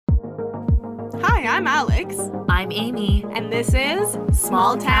Hi, I'm Alex. I'm Amy. And this is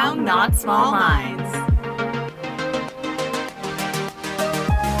Small Town, Not Small Minds.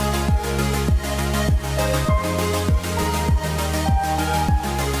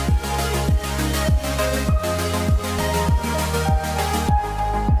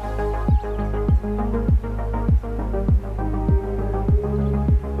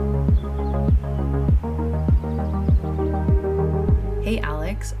 Hey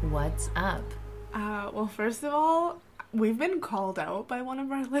Alex, what's up? Well, first of all, we've been called out by one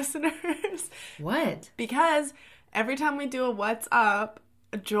of our listeners. What? Because every time we do a What's Up,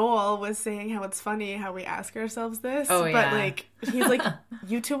 Joel was saying how it's funny how we ask ourselves this. Oh, but, yeah. He's like,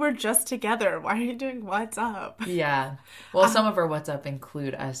 you two were just together. Why are you doing What's Up? Yeah. Well, some of our What's Up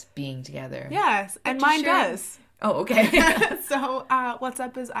include us being together. Yes, and Just mine sharing- does. Oh, okay. So, what's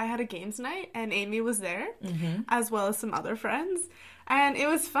up is I had a games night and Amy was there, as well as some other friends. And it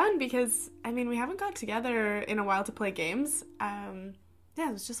was fun because, we haven't got together in a while to play games. It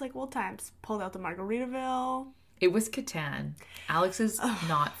was just like old times. Pulled out the Margaritaville. It was Catan. Alex's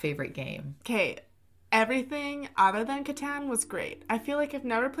not favorite game. Okay, everything other than Catan was great. I feel like I've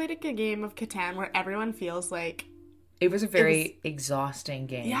never played a good game of Catan where everyone feels like It was a very exhausting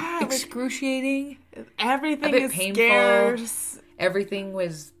game. Yeah, Excruciating. everything A bit is painful. scarce. Everything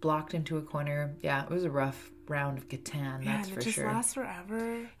was blocked into a corner. Yeah, it was a rough round of Catan, Yeah, that's and for it just sure. lasts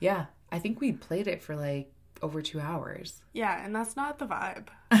forever. Yeah, I think we played it for like over 2 hours. Yeah, and that's not the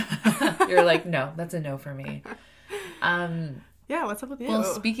vibe. You're like, no, that's a no for me. Yeah, what's up with you? Well,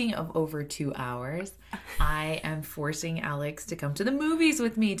 speaking of over 2 hours, I am forcing Alex to come to the movies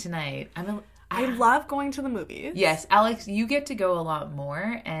with me tonight. I love going to the movies. Yes, Alex, you get to go a lot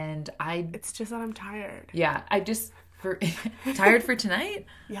more, and It's just that I'm tired. tired for tonight?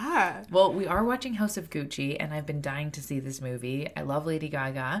 Yeah. Well, we are watching House of Gucci, and I've been dying to see this movie. I love Lady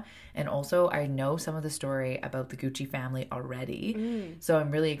Gaga, and also I know some of the story about the Gucci family already, so I'm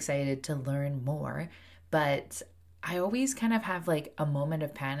really excited to learn more. But I always kind of have like a moment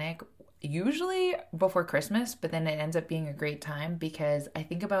of panic, usually before Christmas, but then it ends up being a great time because I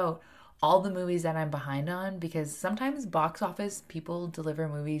think about all the movies that I'm behind on, because sometimes box office people deliver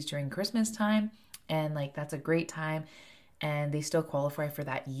movies during Christmas time, and like that's a great time and they still qualify for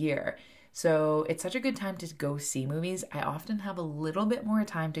that year. So it's such a good time to go see movies. I often have a little bit more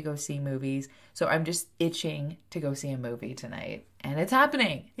time to go see movies, so I'm just itching to go see a movie tonight, and it's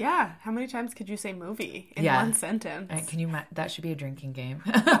happening. Yeah. How many times could you say movie in Yeah. one sentence? That should be a drinking game.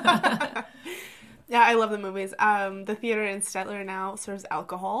 Yeah, I love the movies. The theater in Stettler now serves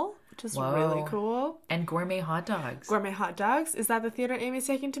alcohol, which is really Whoa. cool. And gourmet hot dogs. Gourmet hot dogs. Is that the theater Amy's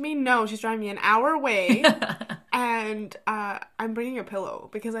taking to me? No, she's driving me an hour away. And I'm bringing a pillow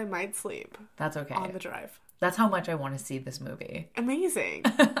because I might sleep That's okay. on the drive. That's how much I want to see this movie. Amazing.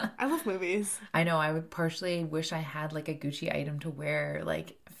 I love movies. I know, I would partially wish I had like a Gucci item to wear,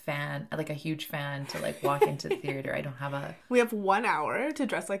 like a huge fan to like walk into the theater. I don't have a... We have 1 hour to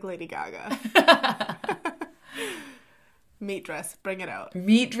dress like Lady Gaga. Meat dress. Bring it out.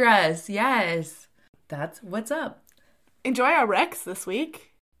 Meat dress, yes. That's what's up. Enjoy our Rex this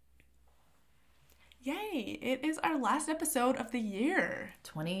week. Yay! It is our last episode of the year.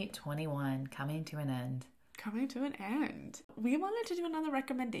 2021 coming to an end. Coming to an end. We wanted to do another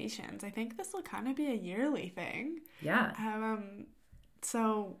recommendations. I think this will kind of be a yearly thing. Yeah.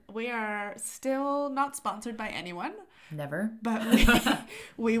 So we are still not sponsored by anyone, Never. but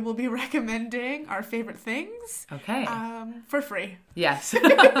we will be recommending our favorite things. Okay. For free. Yes.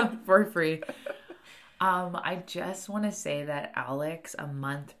 For free. I just want to say that Alex, a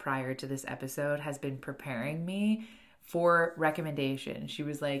month prior to this episode, has been preparing me for recommendations. She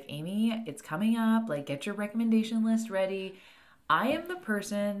was like, Amy, it's coming up. Like, get your recommendation list ready. I am the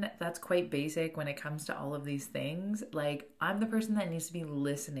person that's quite basic when it comes to all of these things. Like, I'm the person that needs to be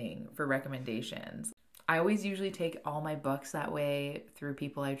listening for recommendations. I always usually take all my books that way through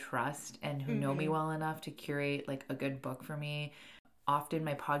people I trust and who know me well enough to curate like a good book for me. Often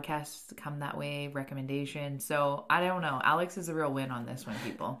my podcasts come that way, recommendations. So I don't know. Alex is a real win on this one,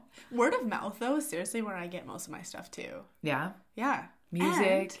 people. Word of mouth, though, is seriously where I get most of my stuff, too. Yeah. Yeah. Music.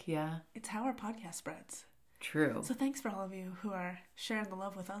 And yeah. it's how our podcast spreads. True. So thanks for all of you who are sharing the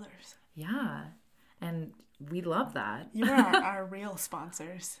love with others. Yeah. And we love that. You are our real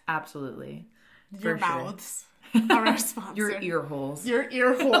sponsors. Absolutely. Your For sure. mouths are our sponsor. Your ear holes. Your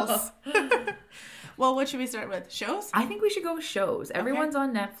ear holes. Well, what should we start with? Shows? I think we should go with shows. Everyone's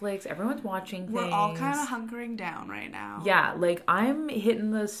on Netflix. Everyone's watching things. We're all kind of hunkering down right now. Yeah, like I'm hitting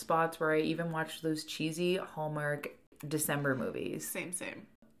the spots where I even watch those cheesy Hallmark December movies. Same.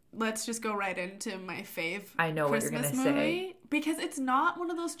 let's just go right into my fave I know Christmas what you're movie. gonna say. Because it's not one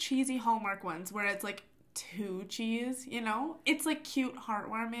of those cheesy Hallmark ones where it's like too cheese, you know? It's like cute,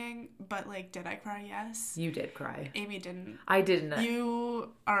 heartwarming, but like, did I cry? Yes. You did cry. Amy didn't. I didn't.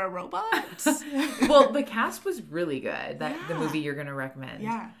 You are a robot? Well, the cast was really good. The movie you're gonna recommend.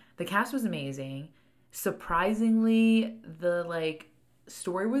 Yeah. The cast was amazing. Surprisingly, the like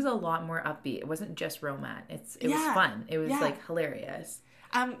story was a lot more upbeat. It wasn't just romance. It was fun. It was like hilarious.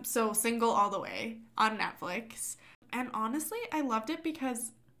 So Single All the Way on Netflix. And honestly, I loved it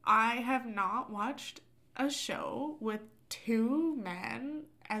because I have not watched a show with two men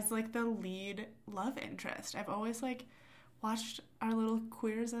as like the lead love interest. I've always like watched our little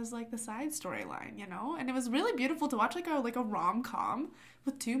queers as like the side storyline, you know? And it was really beautiful to watch like a rom-com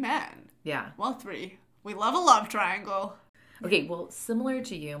with two men. Yeah. Well, three. We love a love triangle. Okay, well, similar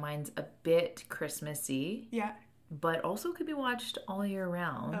to you, mine's a bit Christmassy. Yeah. But also could be watched all year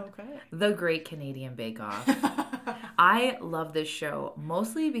round. Okay. The Great Canadian Bake Off. I love this show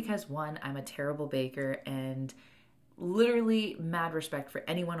mostly because, one, I'm a terrible baker and literally mad respect for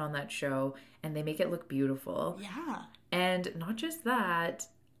anyone on that show, and they make it look beautiful. Yeah. And not just that,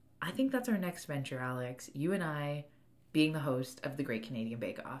 I think that's our next venture, Alex. You and I being the host of The Great Canadian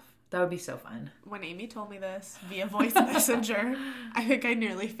Bake Off. That would be so fun. When Amy told me this via voice messenger, I think I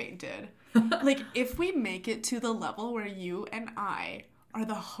nearly fainted. Like, if we make it to the level where you and I are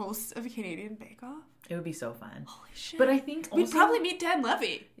the hosts of Canadian Bake Off, it would be so fun. Holy shit. But I think also, we'd probably meet Dan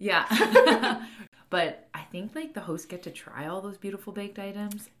Levy. Yeah. But I think like the hosts get to try all those beautiful baked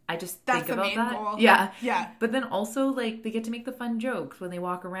items. I just That's think about that. Goal. Yeah. Yeah. But then also like they get to make the fun jokes when they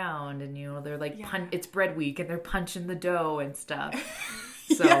walk around and they're like it's bread week and they're punching the dough and stuff.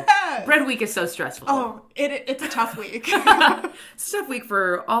 So bread week is so stressful. Oh, it's a tough week. It's a tough week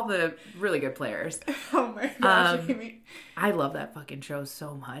for all the really good players. Oh my gosh, Amy. I love that fucking show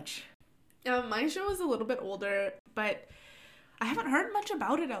so much. My show is a little bit older, but I haven't heard much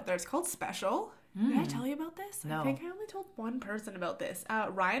about it out there. It's called Special. Did I tell you about this? No. I think I only told one person about this.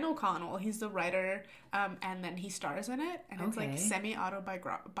 Ryan O'Connell, he's the writer, and then he stars in it, and it's like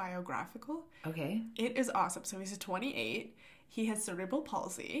semi-autobiographical. Okay. It is awesome. So he's 28. He has cerebral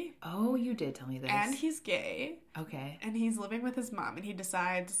palsy. Oh, you did tell me this. And he's gay. Okay. And he's living with his mom, and he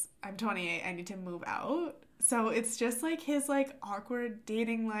decides, I'm 28, I need to move out. So it's just like his like awkward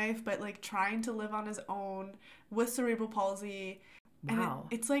dating life, but like trying to live on his own with cerebral palsy. Wow.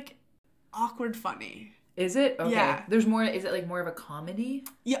 And it's like awkward funny. Is it? Okay. Yeah. There's more, is it like more of a comedy?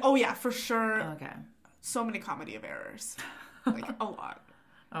 Yeah. Oh yeah, for sure. Okay. So many comedy of errors. Like a lot.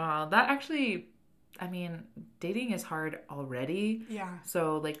 That actually, I mean, dating is hard already. Yeah.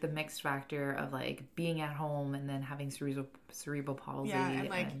 So like the mixed factor of like being at home and then having cerebral palsy. Yeah, and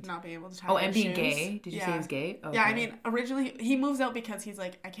like not being able to tie Oh, your and being shoes. gay. Did you say he was gay? Okay. Yeah, I mean, originally he moves out because he's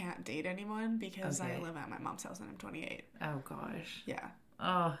like, I can't date anyone because Okay. I live at my mom's house and I'm 28. Oh gosh. Yeah.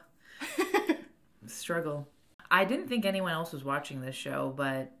 Oh. Struggle. I didn't think anyone else was watching this show,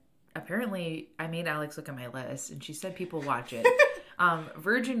 but apparently I made Alex look at my list and she said people watch it.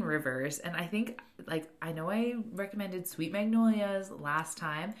 Virgin Rivers, and I think like I know I recommended Sweet Magnolias last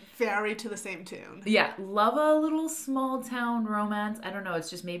time. Very to the same tune. Yeah, love a little small town romance. I don't know, it's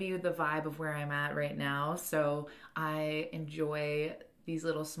just maybe the vibe of where I'm at right now. So I enjoy these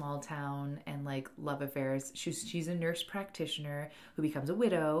little small town and like love affairs. She's a nurse practitioner who becomes a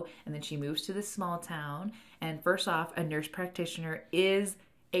widow, and then she moves to this small town. And first off, a nurse practitioner is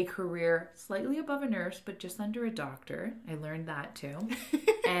a career slightly above a nurse, but just under a doctor. I learned that too.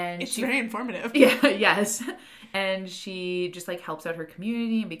 And It's very informative. Yeah, yes. And she just like helps out her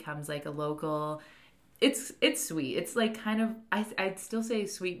community and becomes like a local. It's sweet. It's like kind of I'd still say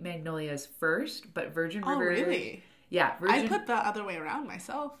Sweet Magnolias first, but Virgin Rivers. Oh, really? Yeah, I put the other way around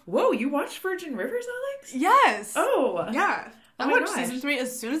myself. Whoa, you watched Virgin Rivers, Alex? Yes. Oh. Yeah. Oh I my watched gosh. season 3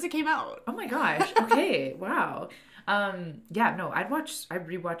 as soon as it came out. Oh my gosh. Okay. Wow. Yeah, no, I'd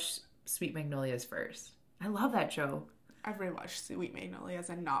rewatch Sweet Magnolias first. I love that show. I've rewatched Sweet Magnolias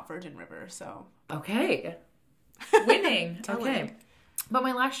and not Virgin River, so. Okay. Winning. Totally. Okay. But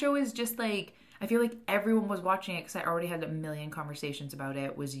my last show is just like, I feel like everyone was watching it because I already had a million conversations about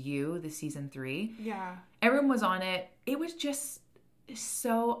it, was You, the season 3. Yeah. Everyone was on it. It was just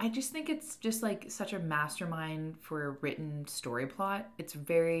so, I just think it's just like such a mastermind for a written story plot. It's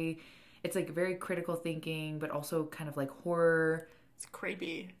like very critical thinking, but also kind of like horror. It's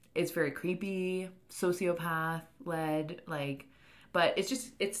creepy. It's very creepy, sociopath led, like, but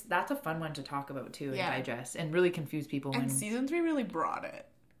that's a fun one to talk about too and digest and really confuse people. And season 3 really brought it.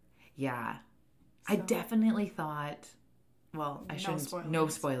 Yeah. So. I definitely thought, well, I shouldn't. Spoilers. No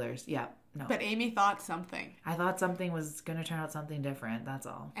spoilers. Yeah. No. But Amy thought something. I thought something was going to turn out something different. That's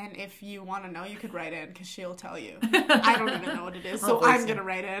all. And if you want to know, you could write in because she'll tell you. I don't even know what it is, so I'm going to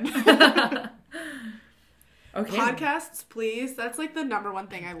write in. Okay. Podcasts, please. That's like the number one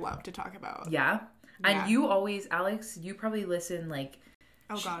thing I love to talk about. Yeah. And you always, Alex, you probably listen like...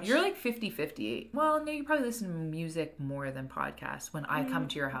 Oh, gosh. You're like 50-50. Well, no, you probably listen to music more than podcasts when I come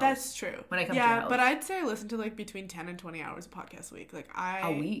to your house. That's true. When I come to your house. Yeah, but I'd say I listen to like between 10 and 20 hours of podcasts a week. Like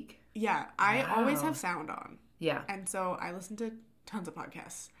A week? Yeah. I always have sound on. Yeah. And so I listen to tons of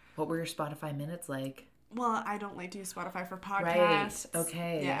podcasts. What were your Spotify minutes like? Well, I don't like to use Spotify for podcasts. Right.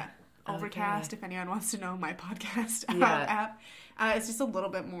 Okay. Yeah. Overcast, if anyone wants to know my podcast app. It's just a little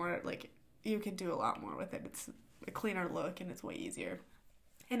bit more, like, you can do a lot more with it. It's a cleaner look and it's way easier.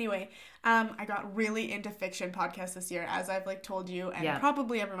 Anyway, I got really into fiction podcasts this year, as I've like told you, and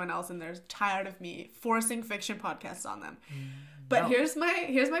probably everyone else in there's tired of me forcing fiction podcasts on them. But here's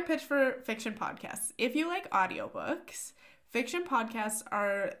my pitch for fiction podcasts. If you like audiobooks, fiction podcasts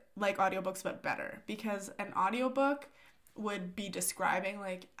are like audiobooks but better, because an audiobook would be describing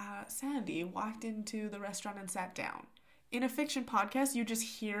like Sandy walked into the restaurant and sat down. In a fiction podcast, you just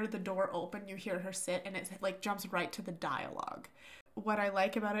hear the door open, you hear her sit, and it like jumps right to the dialogue. What I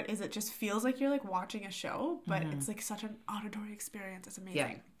like about it is it just feels like you're like watching a show, but it's like such an auditory experience. It's amazing.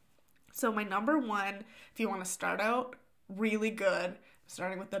 Yeah. So my number one, if you want to start out really good,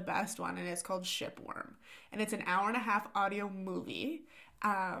 starting with the best one, and it's called Shipworm. And it's an 1.5-hour audio movie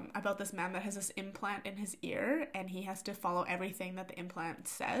about this man that has this implant in his ear, and he has to follow everything that the implant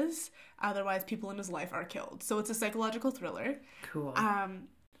says. Otherwise, people in his life are killed. So it's a psychological thriller. Cool.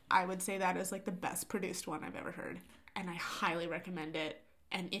 I would say that is like the best produced one I've ever heard. And I highly recommend it.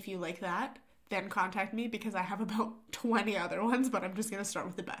 And if you like that, then contact me, because I have about 20 other ones, but I'm just going to start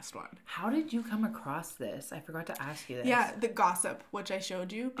with the best one. How did you come across this? I forgot to ask you this. Yeah, The Gossip, which I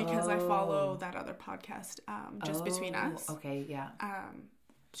showed you, because I follow that other podcast, Just Between Us. Okay, yeah.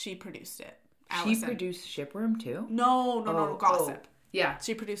 She produced it. Allison. She produced Shipworm too? No, Gossip. Yeah.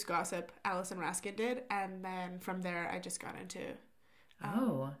 She produced Gossip. Allison Raskin did. And then from there, I just got into...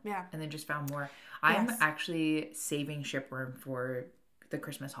 yeah. And then just found more. I'm actually saving Shipworm for the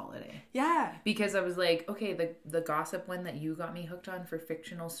Christmas holiday. Yeah. Because I was like, okay, the Gossip one that you got me hooked on for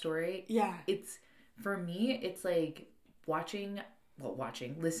fictional story. Yeah. It's, for me, it's like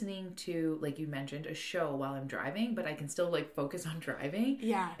listening to, like you mentioned, a show while I'm driving, but I can still like focus on driving.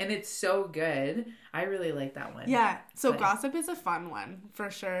 Yeah. And it's so good. I really like that one. Yeah. So Gossip is a fun one for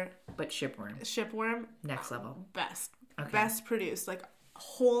sure. But Shipworm. Next level. Best. Okay. Best produced. Like,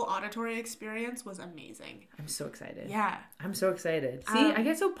 whole auditory experience was amazing. I'm so excited. Yeah. I'm so excited. See, I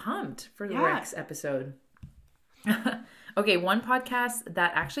get so pumped for the Rex episode. Okay, one podcast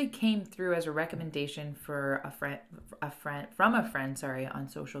that actually came through as a recommendation for a friend on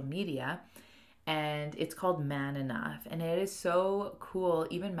social media, and it's called Man Enough, and it is so cool.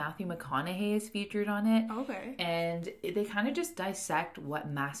 Even Matthew McConaughey is featured on it. Okay. And they kind of just dissect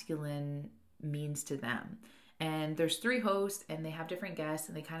what masculine means to them. And there's 3 hosts, and they have different guests,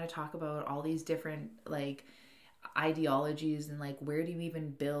 and they kind of talk about all these different like ideologies and like, where do you even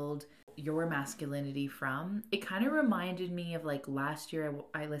build your masculinity from? It kind of reminded me of like last year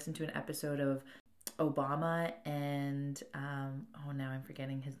I listened to an episode of Obama and now I'm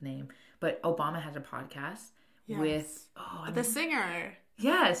forgetting his name, but Obama had a podcast with the singer.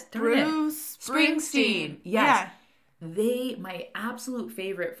 Yes, Bruce Springsteen. Yes. Yeah. My absolute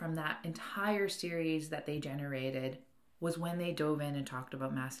favorite from that entire series that they generated was when they dove in and talked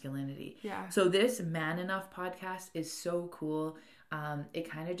about masculinity. Yeah. So this Man Enough podcast is so cool. It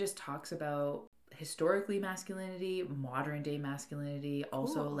kind of just talks about historically masculinity, modern day masculinity,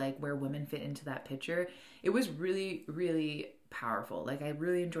 also like where women fit into that picture. It was really, really powerful. Like, I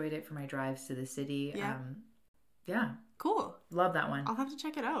really enjoyed it for my drives to the city. Yeah. Cool. Love that one. I'll have to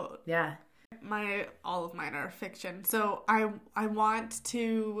check it out. Yeah. All of mine are fiction. So I want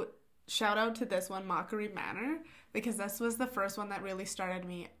to shout out to this one, Mockery Manor, because this was the first one that really started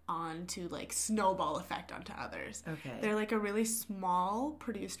me on to like snowball effect onto others. Okay. They're like a really small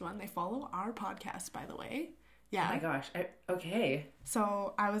produced one. They follow our podcast, by the way. Yeah. Oh my gosh. Okay.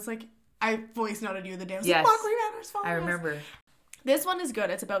 So I was like, I voice noted you the day. I was like, Mockery Manor's following I remember. Us. This one is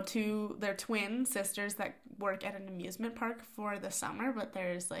good. It's about they're twin sisters that work at an amusement park for the summer, but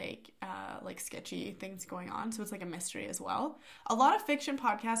there's like sketchy things going on. So it's like a mystery as well. A lot of fiction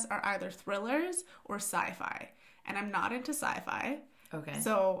podcasts are either thrillers or sci-fi. And I'm not into sci-fi. Okay.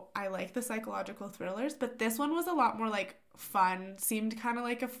 So I like the psychological thrillers, but this one was a lot more like fun, seemed kind of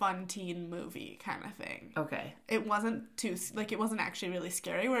like a fun teen movie kind of thing. Okay. It wasn't it wasn't actually really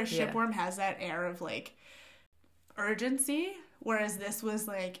scary, whereas Shipworm has that air of like urgency, Whereas this was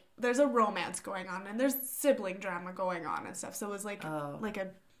like, there's a romance going on and there's sibling drama going on and stuff. So it was like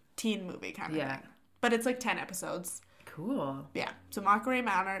a teen movie kind of thing. But it's like 10 episodes. Cool. Yeah. So Mockery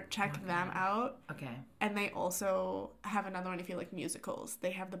Manor, check them out. Okay. And they also have another one if you like musicals.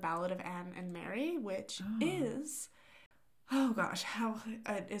 They have The Ballad of Anne and Mary, which is, oh gosh, how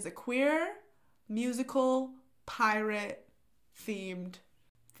it is a queer musical pirate themed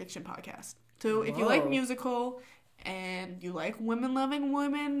fiction podcast. So if you like musical and you like women loving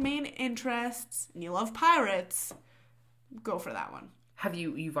women main interests and you love pirates, go for that one.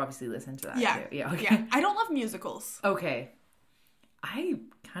 You've obviously listened to that too. Yeah, okay. Yeah. I don't love musicals. Okay. I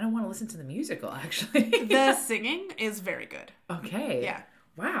kind of want to listen to the musical, actually. The singing is very good. Okay. Yeah.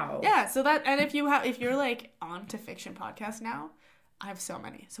 Wow. Yeah, so that, and if you're like on to fiction podcasts now, I have so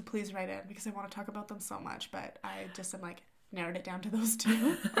many. So please write in because I want to talk about them so much, but I just am like narrowed it down to those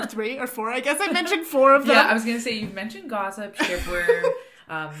 2 or 3 or 4. I guess I mentioned 4 of them. Yeah, I was going to say you've mentioned Gossip, Shipworm,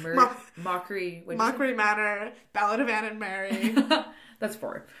 Mockery Manor, Ballad of Anne and Mary. That's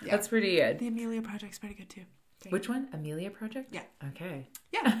 4. Yeah. That's pretty good. The Amelia Project's pretty good too. Which one? Amelia Project? Yeah. Okay.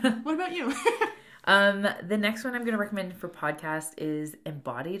 Yeah. What about you? The next one I'm going to recommend for podcast is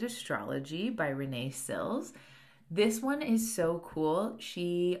Embodied Astrology by Renee Sills. This one is so cool.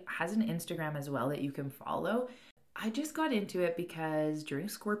 She has an Instagram as well that you can follow. I just got into it because during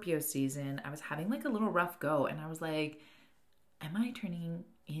Scorpio season, I was having like a little rough go and I was like, am I turning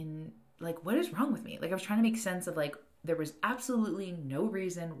in, like, what is wrong with me? Like, I was trying to make sense of like, there was absolutely no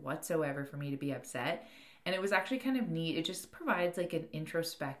reason whatsoever for me to be upset. And it was actually kind of neat. It just provides like an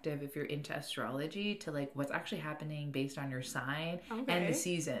introspective, if you're into astrology, to like what's actually happening based on your sign and the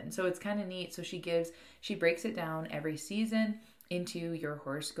season. So it's kind of neat. So she breaks it down every season into your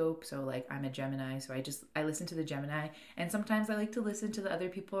horoscope. So like I'm a Gemini, so I listen to the Gemini, and sometimes I like to listen to the other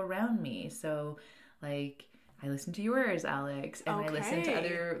people around me. So like I listen to yours, Alex, and I listen to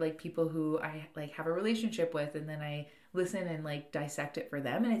other like people who I like have a relationship with, and then I listen and like dissect it for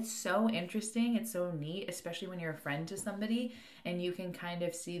them. And it's so interesting. It's so neat, especially when you're a friend to somebody and you can kind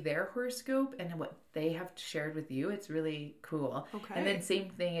of see their horoscope and what they have shared with you. It's really cool. Okay. And then same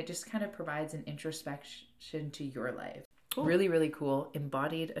thing, it just kind of provides an introspection to your life. Cool. Really, really cool.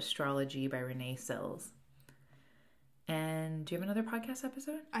 Embodied Astrology by Renee Sills. And do you have another podcast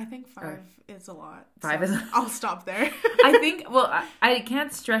episode? I think 5 is a lot. 5 is I'll stop there. I think, well, I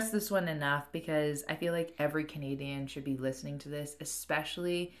can't stress this one enough because I feel like every Canadian should be listening to this,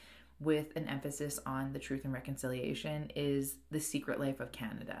 especially with an emphasis on the truth and reconciliation, is The Secret Life of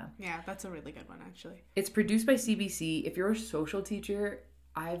Canada. Yeah, that's a really good one, actually. It's produced by CBC. If you're a social teacher,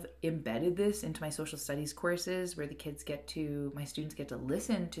 I've embedded this into my social studies courses where my students get to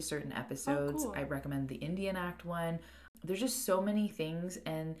listen to certain episodes. Oh, cool. I recommend the Indian Act one. There's just so many things,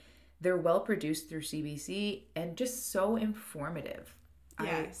 and they're well produced through CBC and just so informative.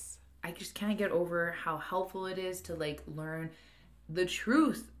 Yes. I just can't get over how helpful it is to like learn the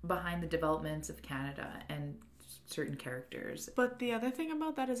truth behind the developments of Canada and certain characters. But the other thing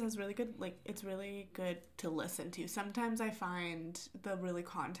about that is it's really good, like it's really good to listen to. Sometimes I find the really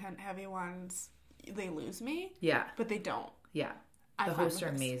content heavy ones, they lose me. Yeah. But they don't. Yeah. The hosts are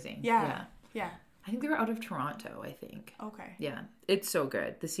amazing. Yeah. I think they were out of Toronto, I think. Okay. Yeah. It's so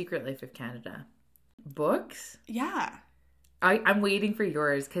good. The Secret Life of Canada. Books? Yeah. I'm waiting for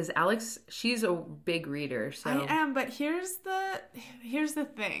yours because Alex, she's a big reader. So I am, but here's the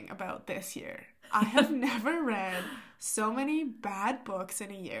thing about this year. I have never read so many bad books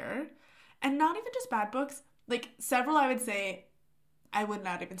in a year, and not even just bad books. Like several, I would say, I would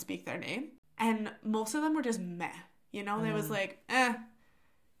not even speak their name, and most of them were just meh. You know, they was like,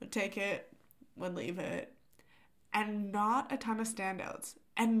 would take it, would leave it, and not a ton of standouts.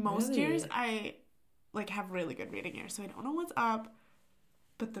 And most years I like have really good reading years, so I don't know what's up,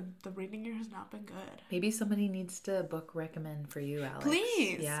 but the reading year has not been good. Maybe somebody needs to book recommend for you, Alex.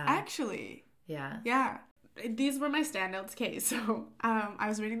 Please, actually. Yeah. These were my standouts. Okay, so I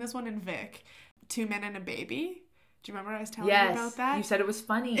was reading this one in Vic, 2 Men and a Baby. Do you remember I was telling you about that? You said it was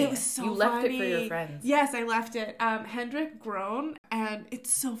funny. It was so funny. You left it for your friends. Yes, I left it. Hendrik Groen, and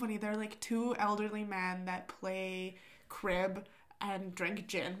it's so funny. They're like 2 elderly men that play crib and drink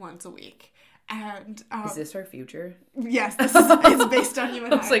gin once a week. And is this our future? Yes, it's based on you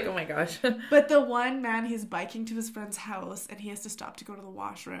and I. I was like, oh my gosh. But the one man, he's biking to his friend's house, and he has to stop to go to the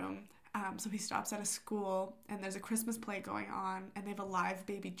washroom. So he stops at a school, and there's a Christmas play going on, and they have a live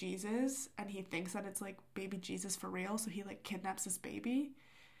baby Jesus, and he thinks that it's like baby Jesus for real, so he like kidnaps this baby,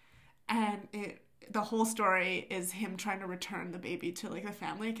 and the whole story is him trying to return the baby to like the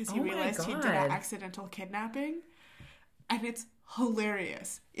family because he realized he did an accidental kidnapping, and it's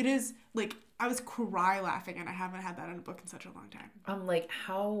hilarious. It is like I was cry laughing, and I haven't had that in a book in such a long time. Like,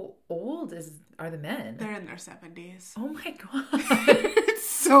 how old are the men? They're in their 70s. Oh my God. It's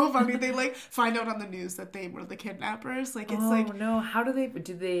so funny. They like find out on the news that they were the kidnappers. Like, it's like, no, how do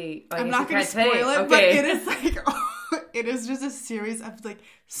they I'm not going to spoil it, but it is like, it is just a series of like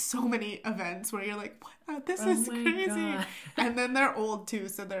so many events where you're like, what? This is crazy. God. And then they're old too,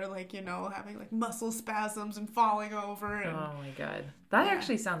 so they're like, you know, having like muscle spasms and falling over. And, oh my God. That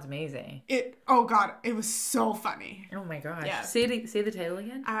actually sounds amazing. Oh God, it was so funny. Oh my gosh. Yeah. Say the title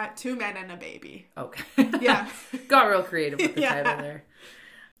again. 2 Men and a Baby. Okay. Yeah. Got real creative with the title there.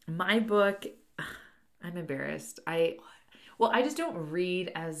 My book, I'm embarrassed. I just don't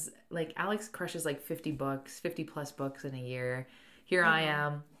read as, like, Alex crushes like 50 plus books in a year. Here I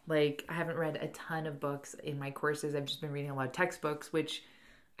am, like, I haven't read a ton of books in my courses. I've just been reading a lot of textbooks, which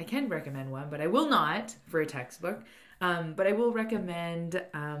I can recommend one, but I will not for a textbook. But I will recommend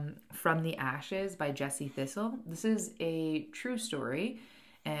From the Ashes by Jessie Thistle. This is a true story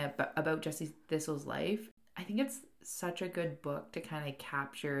about Jessie Thistle's life. I think it's such a good book to kind of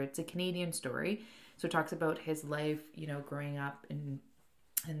capture. It's a Canadian story. So it talks about his life, you know, growing up and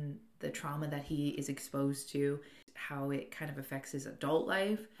the trauma that he is exposed to, how it kind of affects his adult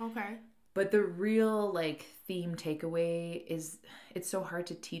life. Okay. But the real like theme takeaway is it's so hard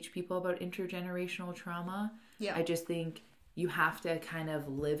to teach people about intergenerational trauma. Yeah. I just think you have to kind of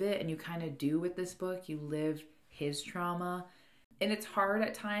live it, and you kind of do with this book. You live his trauma. And it's hard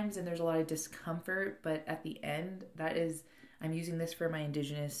at times, and there's a lot of discomfort, but at the end, I'm using this for my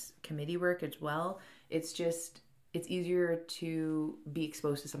Indigenous committee work as well. It's easier to be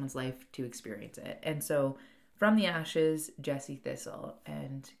exposed to someone's life to experience it. And so From the Ashes, Jessie Thistle,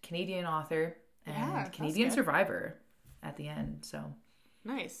 and Canadian author and Canadian survivor at the end. So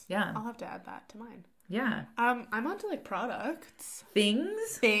nice. Yeah. I'll have to add that to mine. Yeah. I'm onto like products.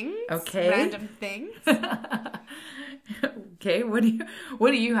 Things? Okay. Random things. Okay, what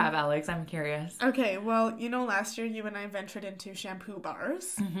do you have, Alex? I'm curious. Okay, well, you know, last year you and I ventured into shampoo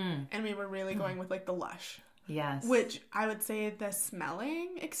bars, and we were really going with like the Lush. Yes. Which I would say the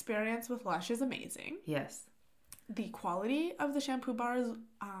smelling experience with Lush is amazing. Yes. The quality of the shampoo bars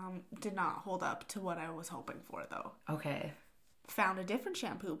did not hold up to what I was hoping for, though. Okay. Found a different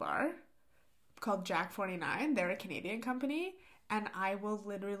shampoo bar called Jack 49. They're a Canadian company. And I will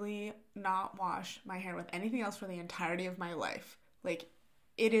literally not wash my hair with anything else for the entirety of my life. Like,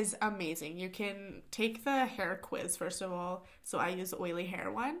 it is amazing. You can take the hair quiz, first of all. So I use the oily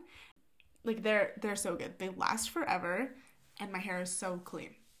hair one. Like, they're so good. They last forever. And my hair is so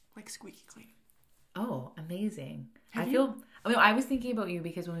clean. Like, squeaky clean. Oh, amazing. I was thinking about you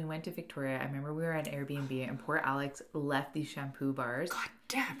because when we went to Victoria, I remember we were at Airbnb and poor Alex left these shampoo bars. God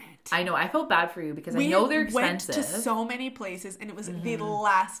damn it. I know. I felt bad for you because I know they're expensive. We went to so many places and it was the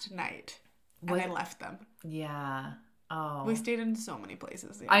last night and I left them. Yeah. Oh. We stayed in so many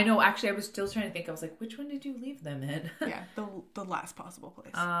places. Yeah. I know. Actually, I was still trying to think. I was like, which one did you leave them in? Yeah, the last possible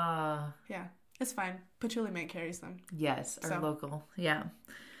place. Yeah, it's fine. Patchouli Mint carries them. Yes, our local. Yeah.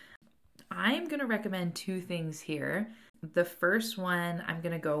 I'm going to recommend 2 things here. The first one I'm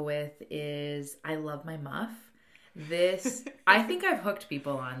going to go with is I Love My Muff. This, I think I've hooked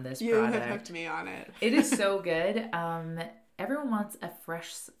people on this product. You have hooked me on it. It is so good. Everyone wants a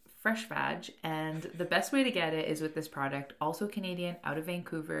fresh vag, and the best way to get it is with this product, also Canadian, out of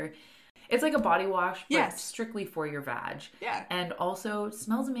Vancouver. It's like a body wash, but strictly for your vag. Yeah. And also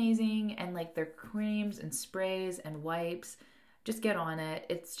smells amazing, and like their creams and sprays and wipes. Just get on it.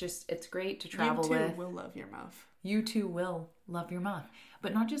 It's great to travel with. You too will love your muff. You too will love your muff.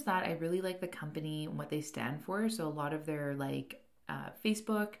 But not just that, I really like the company and what they stand for. So a lot of their like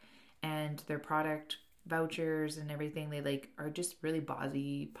Facebook and their product vouchers and everything, they like are just really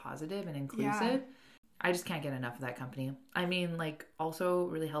positive and inclusive. Yeah. I just can't get enough of that company. I mean, like also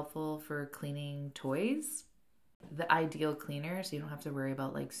really helpful for cleaning toys. The ideal cleaner, so you don't have to worry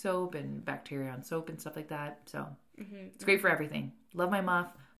about like soap and bacteria on soap and stuff like that. So it's great for everything. Love my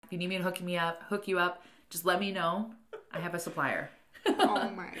muff. If you need me to hook you up, just let me know. I have a supplier. Oh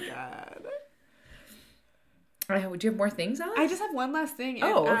my God. Do you have more things, Alex? I just have one last thing.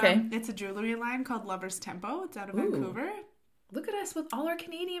 Okay. It's a jewelry line called Lover's Tempo. It's out of Vancouver. Look at us with all our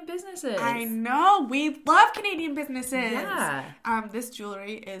Canadian businesses. I know. We love Canadian businesses. Yeah. This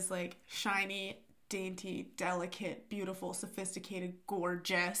jewelry is like shiny, dainty, delicate, beautiful, sophisticated,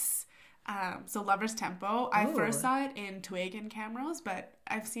 gorgeous. So Lover's Tempo. I first saw it in Twig and Camrose, but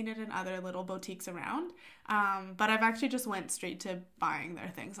I've seen it in other little boutiques around. But I've actually just went straight to buying their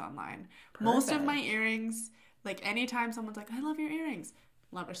things online. Perfect. Most of my earrings, like anytime someone's like, I love your earrings,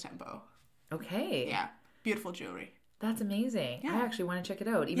 Lover's Tempo. Okay. Yeah. Beautiful jewelry. That's amazing. Yeah. I actually want to check it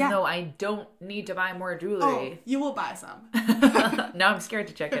out, even though I don't need to buy more Oh, jewelry. you will buy some. Now I'm scared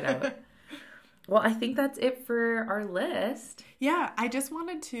to check it out. Well, I think that's it for our list. Yeah, I just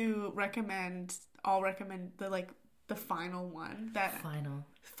wanted to recommend the final one. That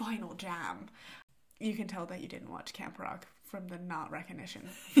final jam. You can tell that you didn't watch Camp Rock from the not recognition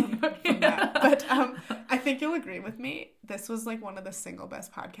from that. But I think you'll agree with me. This was like one of the single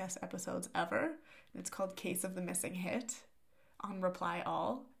best podcast episodes ever. It's called Case of the Missing Hit on Reply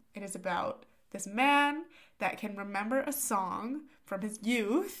All. It is about this man that can remember a song from his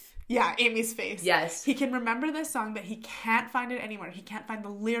youth. Yeah, Amy's face. Yes. He can remember this song, but he can't find it anywhere. He can't find the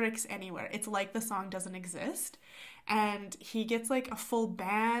lyrics anywhere. It's like the song doesn't exist. And he gets like a full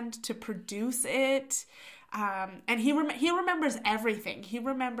band to produce it. And he remembers everything. He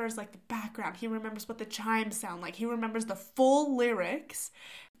remembers like the background. He remembers what the chimes sound like. He remembers the full lyrics.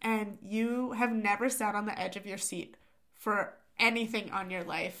 And you have never sat on the edge of your seat for anything on your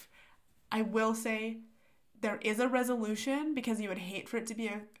life. I will say there is a resolution because you would hate for it to be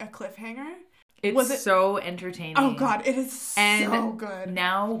a cliffhanger. It's so entertaining. Oh God, it is so good.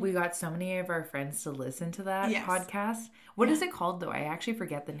 Now we got so many of our friends to listen to that podcast. What is it called though? I actually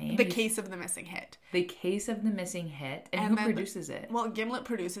forget the name. The Case of the Missing Hit. The Case of the Missing Hit. And who produces it? Well, Gimlet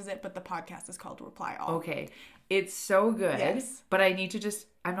produces it, but the podcast is called Reply All. Okay. It's so good. Yes. But I need to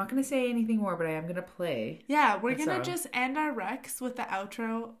I'm not going to say anything more, but I am going to play. Yeah, we're going to just end our Rex with the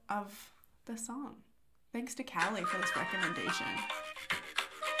outro of the song. Thanks to Callie for this recommendation.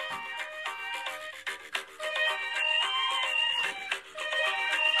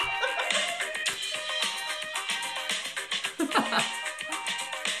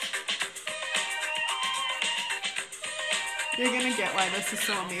 You're gonna get why this is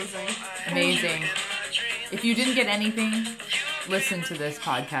so amazing. Amazing. If you didn't get anything, listen to this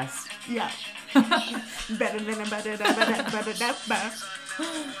podcast. Yeah.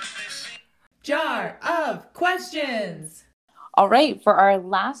 Jar of questions. All right, for our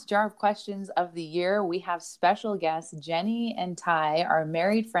last jar of questions of the year, we have special guests Jenny and Ty, our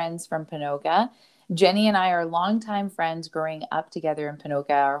married friends from Ponoka. Jenny and I are longtime friends growing up together in Ponoka,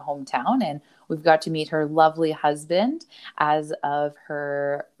 our hometown, and we've got to meet her lovely husband as of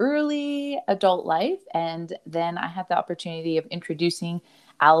her early adult life. And then I had the opportunity of introducing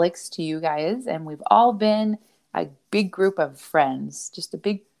Alex to you guys, and we've all been a big group of friends, just a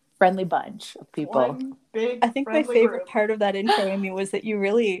big friendly bunch of people. I think my favorite part of that intro, Amy, was that you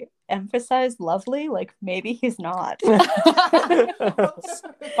really emphasized lovely, like maybe he's not.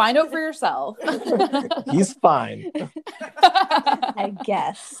 Find out for yourself. He's fine. I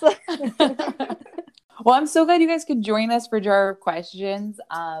guess. Well, I'm so glad you guys could join us for Jar of Questions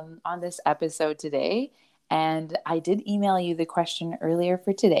on this episode today. And I did email you the question earlier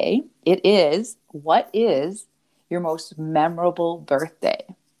for today. It is, what is your most memorable birthday?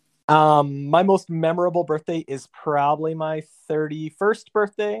 My most memorable birthday is probably my 31st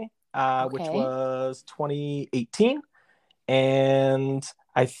birthday, which was 2018. And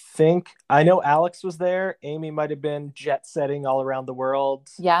I know Alex was there. Amy might have been jet setting all around the world.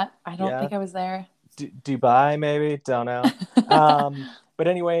 Yeah, I don't think I was there. Dubai, maybe. Don't know. But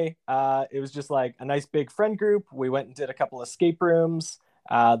anyway, it was just like a nice big friend group. We went and did a couple escape rooms.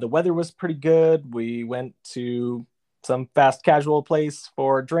 The weather was pretty good. We went to some fast casual place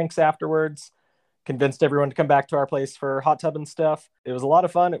for drinks afterwards, convinced everyone to come back to our place for hot tub and stuff. It was a lot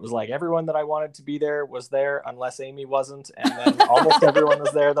of fun. It was like everyone that I wanted to be there was there, unless Amy wasn't. And then almost everyone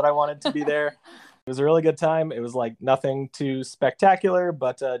was there that I wanted to be there. It was a really good time. It was like nothing too spectacular,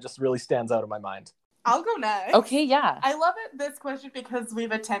 but just really stands out in my mind. I'll go next. Okay, yeah. I love this question because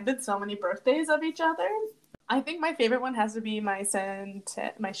we've attended so many birthdays of each other. I think my favorite one has to be my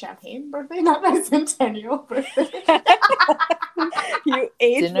champagne birthday, not my centennial birthday. You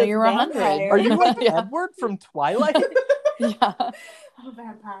aged. Didn't know you were 100. Are you like Edward from Twilight? Yeah. I'm a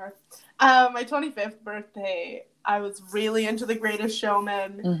vampire. My 25th birthday, I was really into The Greatest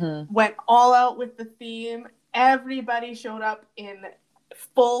Showman. Mm-hmm. Went all out with the theme. Everybody showed up in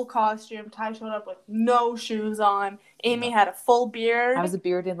full costume. Ty showed up with no shoes on. Amy had a full beard. I was a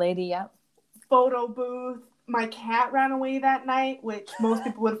bearded lady, yeah. Photo booth. My cat ran away that night, which most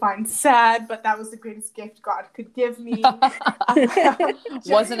people would find sad, but that was the greatest gift God could give me.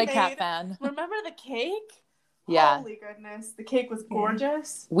 Wasn't a cat fan. Remember the cake? Yeah. Holy goodness. The cake was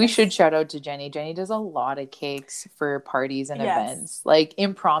gorgeous. We should shout out to Jenny. Jenny does a lot of cakes for parties and events, like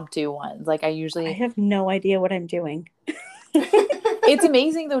impromptu ones. Like I have no idea what I'm doing. It's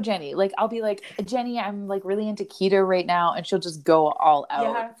amazing though, Jenny. Like I'll be like, Jenny, I'm like really into keto right now, and she'll just go all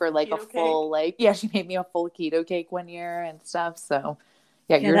out for like a full cake. She made me a full keto cake one year and stuff. So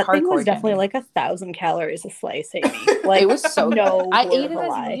Yeah, you're that thing was hardcore, definitely Jenny. like 1,000 calories a slice, Amy. Like It was so no good. I word ate of it a as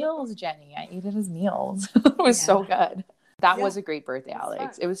lie. meals, Jenny. I ate it as meals. It was so good. That was a great birthday,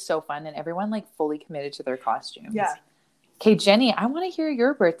 Alex. fun. It was so fun, and everyone like fully committed to their costumes. Yeah. Okay, Jenny, I want to hear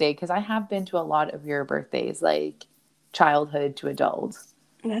your birthday because I have been to a lot of your birthdays, like childhood to adult.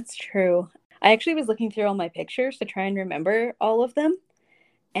 That's true. I actually was looking through all my pictures to try and remember all of them.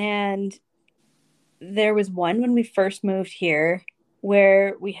 And there was one when we first moved here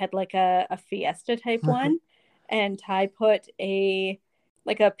where we had like a fiesta type one, and Ty put a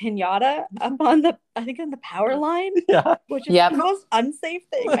pinata up on the power line, which is the most unsafe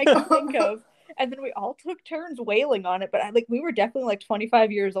thing I can think of. And then we all took turns wailing on it, but we were definitely like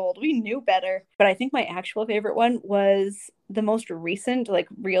 25 years old. We knew better. But I think my actual favorite one was the most recent, like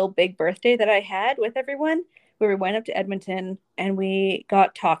real big birthday that I had with everyone, where we went up to Edmonton and we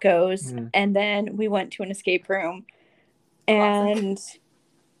got tacos, and then we went to an escape room, and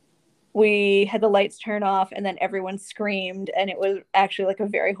we had the lights turn off, and then everyone screamed, and it was actually like a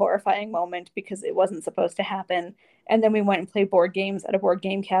very horrifying moment because it wasn't supposed to happen. And then we went and played board games at a board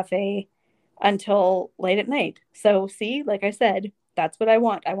game cafe until late at night. So see, like I said, that's what I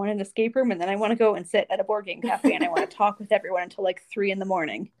want. I want an escape room, and then I want to go and sit at a board game cafe, and I want to talk with everyone until like 3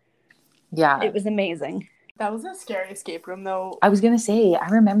 a.m. Yeah. It was amazing. That was a scary escape room, though. I was going to say, I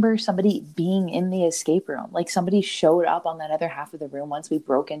remember somebody being in the escape room. Like somebody showed up on that other half of the room once we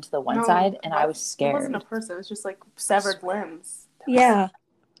broke into the one side, and I was scared. It wasn't a person. It was just like severed limbs. Yeah.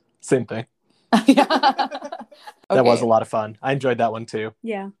 Same thing. That was a lot of fun. I enjoyed that one too.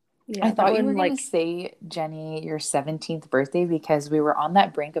 Yeah. I thought you were going to say, Jenny, your 17th birthday, because we were on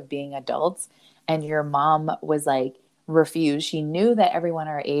that brink of being adults, and your mom was like, refused. She knew that everyone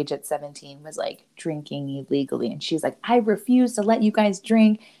our age at 17 was like drinking illegally, and she's like, I refuse to let you guys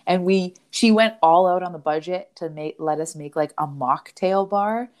drink. And she went all out on the budget to let us make like a mocktail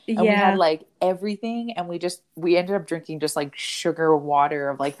bar, and we had like everything, and we ended up drinking just like sugar water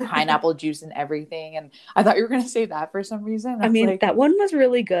of like pineapple juice and everything. And I thought you were going to say that for some reason. I mean, that one was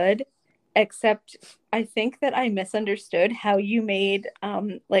really good, except I think that I misunderstood how you made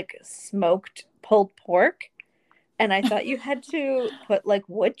like smoked pulled pork. And I thought you had to put like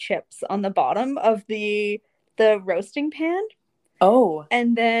wood chips on the bottom of the roasting pan. Oh.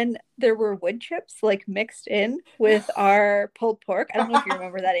 And then there were wood chips like mixed in with our pulled pork. I don't know if you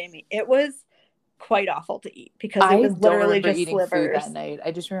remember that, Amy. It was quite awful to eat because it was literally just eating slivers. Food that night. I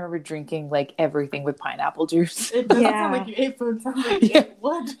just remember drinking like everything with pineapple juice. It doesn't sound like you ate food. It sounds like you ate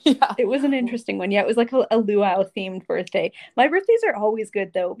wood. Yeah. It was an interesting one. Yeah, it was like a luau themed birthday. My birthdays are always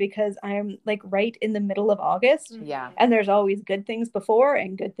good though, because I'm like right in the middle of August. Yeah. And there's always good things before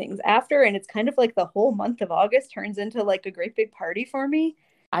and good things after. And it's kind of like the whole month of August turns into like a great big party for me.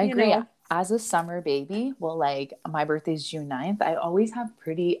 I agree. As a summer baby, well, like my birthday's June 9th. I always have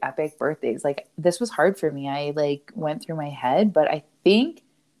pretty epic birthdays. Like this was hard for me. I like went through my head, but I think,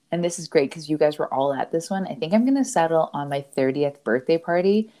 and this is great because you guys were all at this one, I think I'm going to settle on my 30th birthday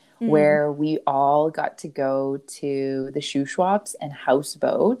party where we all got to go to the Shuswaps and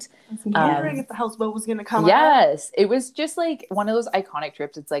Houseboat. I was wondering if the Houseboat was going to come out. Yes. It was just like one of those iconic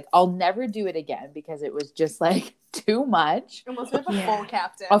trips. It's like, I'll never do it again because it was just like too much. Unless we have a full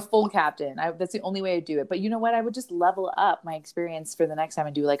captain. A full captain. That's the only way I do it. But you know what? I would just level up my experience for the next time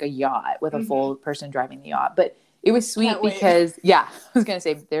and do like a yacht with a full person driving the yacht. But it was sweet because, I was going to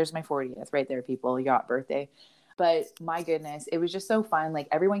say, there's my 40th right there, people, yacht birthday. But my goodness, it was just so fun. Like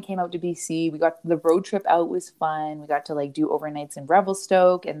everyone came out to BC. We got the road trip out was fun. We got to like do overnights in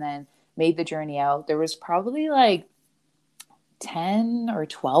Revelstoke and then made the journey out. There was probably like 10 or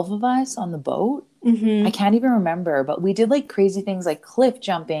 12 of us on the boat. I can't even remember, but we did like crazy things like cliff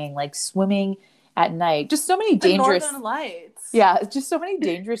jumping, like swimming at night. Just so many dangerous Northern Lights. Yeah, just so many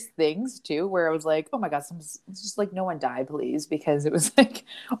dangerous things too, where I was like, oh my God, it's just like no one die, please, because it was like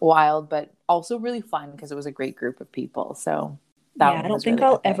wild, but also really fun because it was a great group of people. So I don't think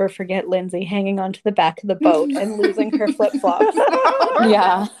I'll ever forget Lindsay hanging onto the back of the boat and losing her flip-flops.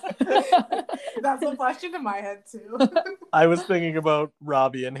 Yeah. That's a question in my head too. I was thinking about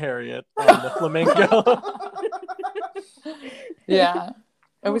Robbie and Harriet on the flamingo. Yeah.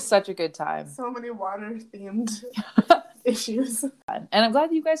 It was such a good time. So many water-themed issues. And I'm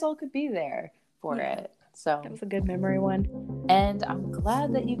glad you guys all could be there for it. So that was a good memory one. And I'm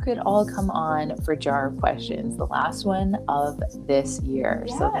glad that you could all come on for Jar of Questions, the last one of this year.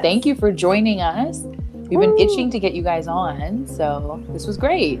 Yes. So thank you for joining us. We've been itching to get you guys on, so this was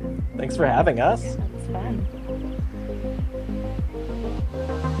great. Thanks for having us. That was fun.